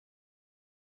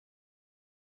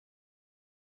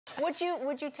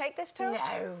Would you take this pill?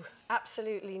 No,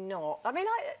 absolutely not. I mean,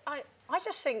 I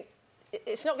just think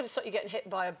it's not going to stop you getting hit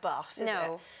by a bus, is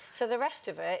it? So the rest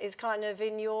of it is kind of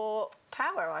in your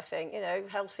power, I think. You know,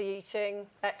 healthy eating,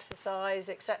 exercise,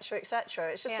 etc.,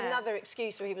 etc. It's just another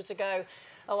excuse for people to go,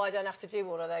 oh, I don't have to do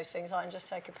all of those things, I can just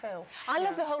take a pill. I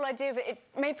love the whole idea of it. It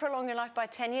may prolong your life by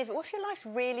 10 years, but what if your life's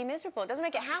really miserable? It doesn't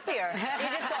make it happier. You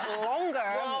just got longer.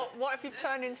 Well, what if you've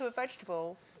turned into a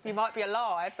vegetable? You might be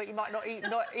alive, but you might not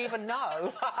even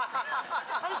know.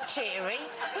 That was cheery.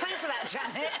 Thanks for that,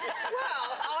 Janet.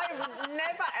 Well, I'm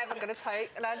never, ever going to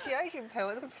take an anti-ageing pill.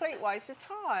 It's a complete waste of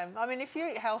time. I mean, if you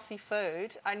eat healthy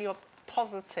food and you're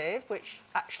positive, which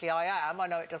actually I am, I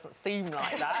know it doesn't seem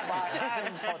like that, but I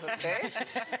am positive,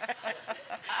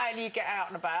 and you get out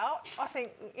and about, I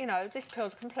think, you know, this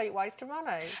pill's a complete waste of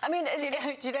money. I mean,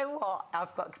 do you know what?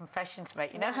 I've got a confession to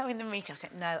make. You know how in the meeting I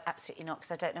said, no, absolutely not,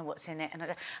 because I don't know what's in it. And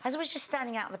I was just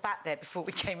standing out the back there before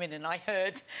we came in and I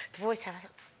heard the voice and I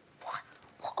thought,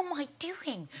 what am I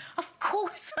doing? Of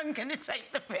course I'm going to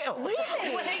take the pill.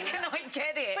 Really? Where can I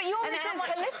get it? But you're Mrs.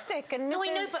 Holistic and Mrs. No, I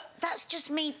know, but that's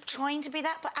just me trying to be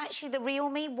that. But actually, the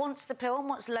real me wants the pill and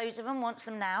wants loads of them, wants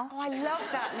them now. Oh, I love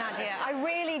that, Nadia. I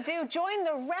really do. Join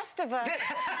the rest of us.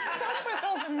 Stop with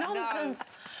all the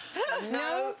nonsense.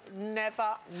 No,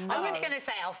 never, no. I was going to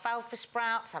say alfalfa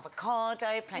sprouts,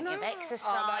 avocado, plenty of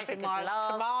exercise, a good my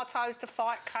laugh. tomatoes to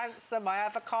fight cancer, my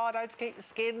avocado to keep the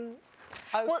skin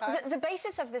okay. Well, the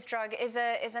basis of this drug is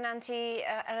an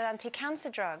anti-cancer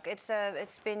drug. It's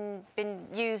been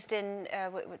used in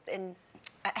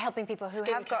helping people who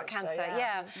have got cancer.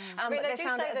 Yeah. I mean, they do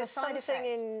found say it as a there's side something effect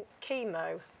in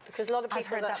chemo, because a lot of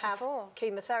people that have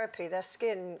chemotherapy, their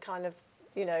skin kind of,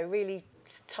 you know, really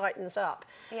tightens up.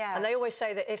 Yeah. And they always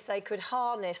say that if they could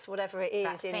harness whatever it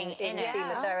is in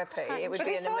chemotherapy, it would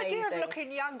be an amazing... But this idea of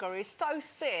looking younger is so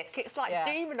sick. It's like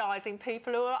demonising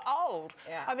people who are old.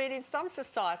 Yeah. I mean, in some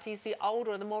societies, the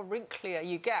older and the more wrinklier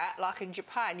you get, like in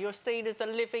Japan, you're seen as a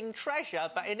living treasure,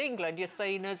 but in England, you're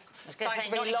seen as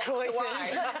something to be locked away.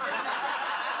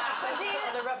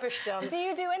 The rubbish dump. Do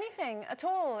you do anything at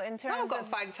all in terms of... I've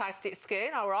got fantastic skin,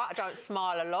 all right. I don't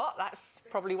smile a lot. That's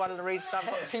probably one of the reasons I've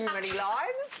got too many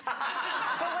lines. But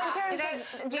in terms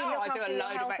of... Do you look after your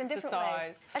health in different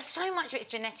ways? And so much of it's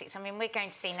genetics. I mean, we're going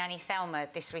to see Nanny Thelma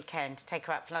this weekend to take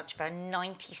her out for lunch for her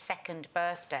 92nd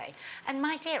birthday. And,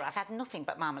 my dear, I've had nothing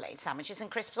but marmalade sandwiches and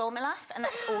crisps all my life, and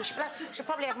that's all she'll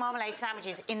probably have marmalade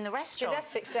sandwiches in the restaurant.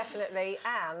 Genetics, definitely,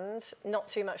 and not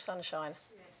too much sunshine.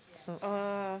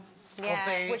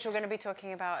 Yeah, which we're going to be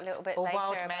talking about a little bit later.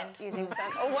 Wild men. Using sun.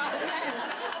 Or wild men.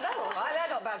 They're all right. They're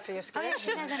not bad for your skin. Oh,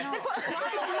 yeah, they're not. They put a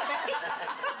smile on your face.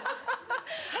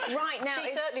 Right now,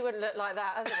 she certainly wouldn't look like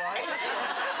that otherwise.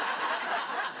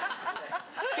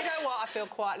 You know what? I feel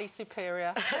quietly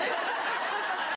superior.